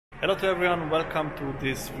Hello to everyone, welcome to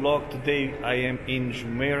this vlog. Today I am in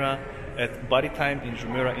Jumeirah at Body Time in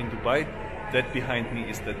Jumeirah in Dubai. That behind me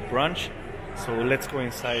is that branch. So let's go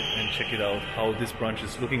inside and check it out, how this branch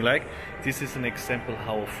is looking like. This is an example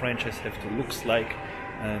how a franchise have to looks like,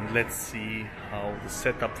 and let's see how the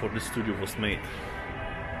setup for the studio was made.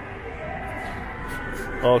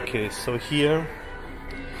 Okay, so here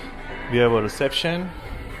we have a reception.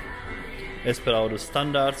 As per our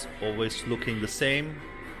standards, always looking the same.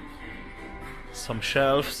 Some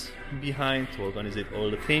shelves behind to organize all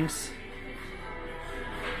the things.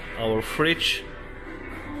 Our fridge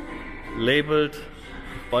labeled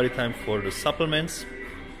Body Time for the supplements.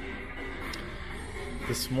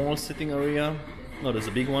 The small sitting area, no, there's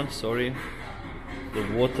a big one, sorry. The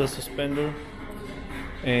water suspender.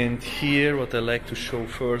 And here what I like to show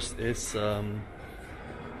first is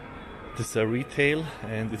this is a retail,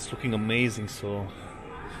 and it's looking amazing. So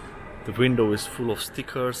the window is full of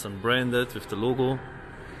stickers and branded with the logo.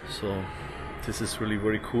 So this is really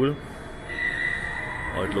very cool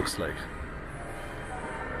how it looks like.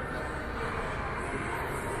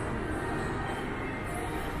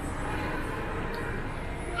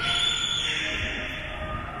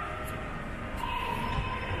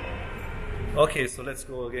 Okay, so let's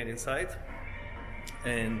go again inside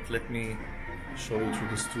and let me show you through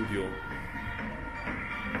the studio.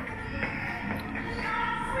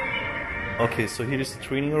 Okay, so here is the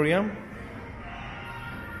training area.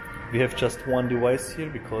 We have just one device here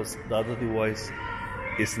because the other device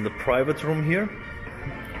is in the private room here.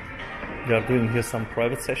 We are doing here some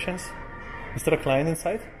private sessions. Is there a client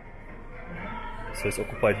inside? So it's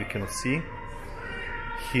occupied, we cannot see.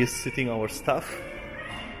 Here is sitting our staff.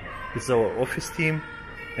 This is our office team,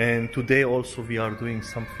 and today also we are doing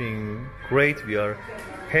something great. We are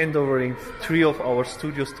handovering 3 of our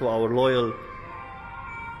studios to our loyal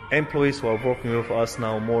employees who are working with us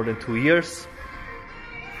now more than 2 years.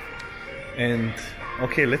 And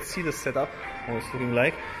okay, let's see the setup, how it's looking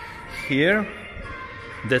like. Here,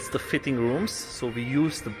 that's the fitting rooms. So we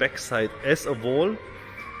use the backside as a wall,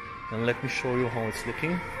 and let me show you how it's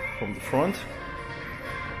looking from the front.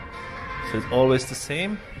 So it's always the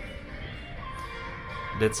same.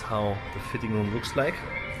 That's how the fitting room looks like.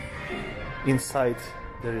 Inside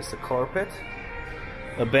there is a carpet,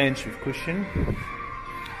 a bench with cushion,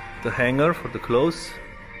 the hanger for the clothes,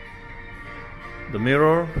 the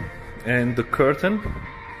mirror and the curtain.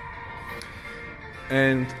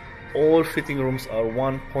 And all fitting rooms are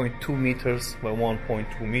 1.2 meters by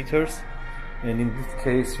 1.2 meters. And in this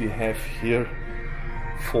case we have here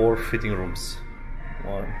 4 fitting rooms.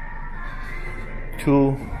 1,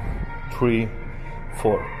 2, 3,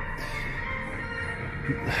 4.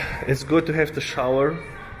 It's good to have the shower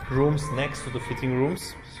rooms next to the fitting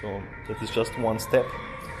rooms, so that is just one step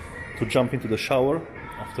to jump into the shower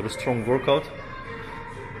after a strong workout.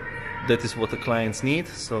 That is what the clients need.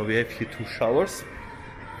 So we have here 2 showers.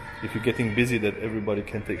 If you're getting busy, that everybody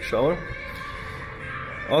can take shower.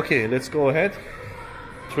 Okay, let's go ahead.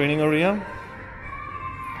 Training area,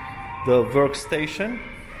 the workstation.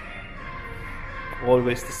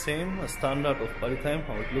 Always the same, a standard of Body Time,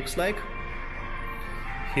 how it looks like.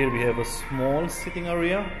 Here we have a small sitting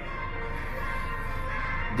area,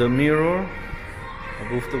 the mirror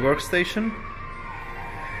above the workstation.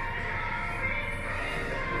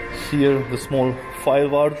 Here the small file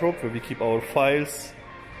wardrobe where we keep our files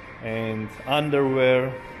and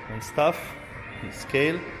underwear and stuff, and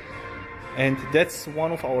scale. And that's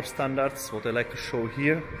one of our standards, what I like to show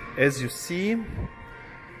here. As you see,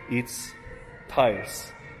 it's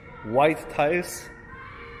tiles, white tiles,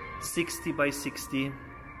 60 by 60.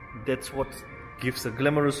 That's what gives a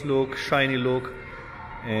glamorous look, shiny look,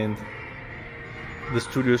 and the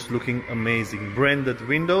studio is looking amazing. Branded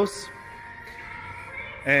windows,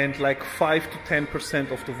 and like 5 to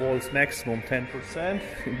 10% of the walls, maximum 10%.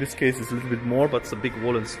 In this case it's a little bit more, but it's a big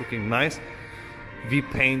wall and it's looking nice. We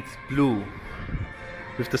paint blue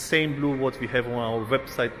with the same blue what we have on our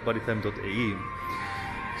website bodytime.ae.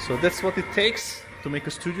 So that's what it takes to make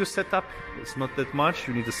a studio setup. It's not that much.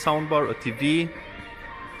 You need a soundbar, a TV,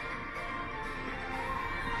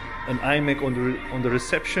 an iMac on the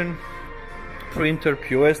reception, printer,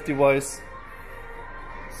 POS device.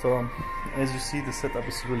 So as you see, the setup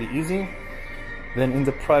is really easy. Then in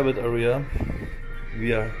the private area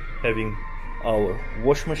we are having our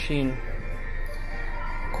wash machine,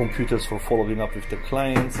 computers for following up with the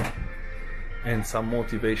clients, and some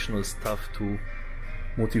motivational stuff to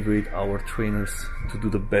motivate our trainers to do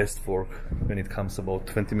the best work when it comes about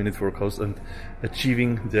 20-minute workouts and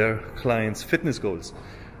achieving their clients' fitness goals.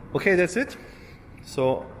 Okay, that's it.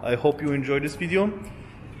 So I hope you enjoyed this video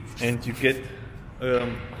and you get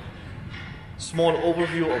small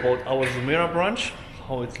overview about our Jumeirah branch,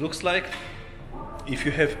 how it looks like. If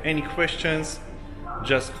you have any questions,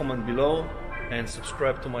 just comment below and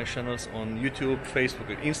subscribe to my channels on YouTube, Facebook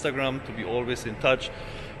and Instagram to be always in touch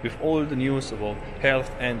with all the news about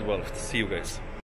health and wealth. See you guys.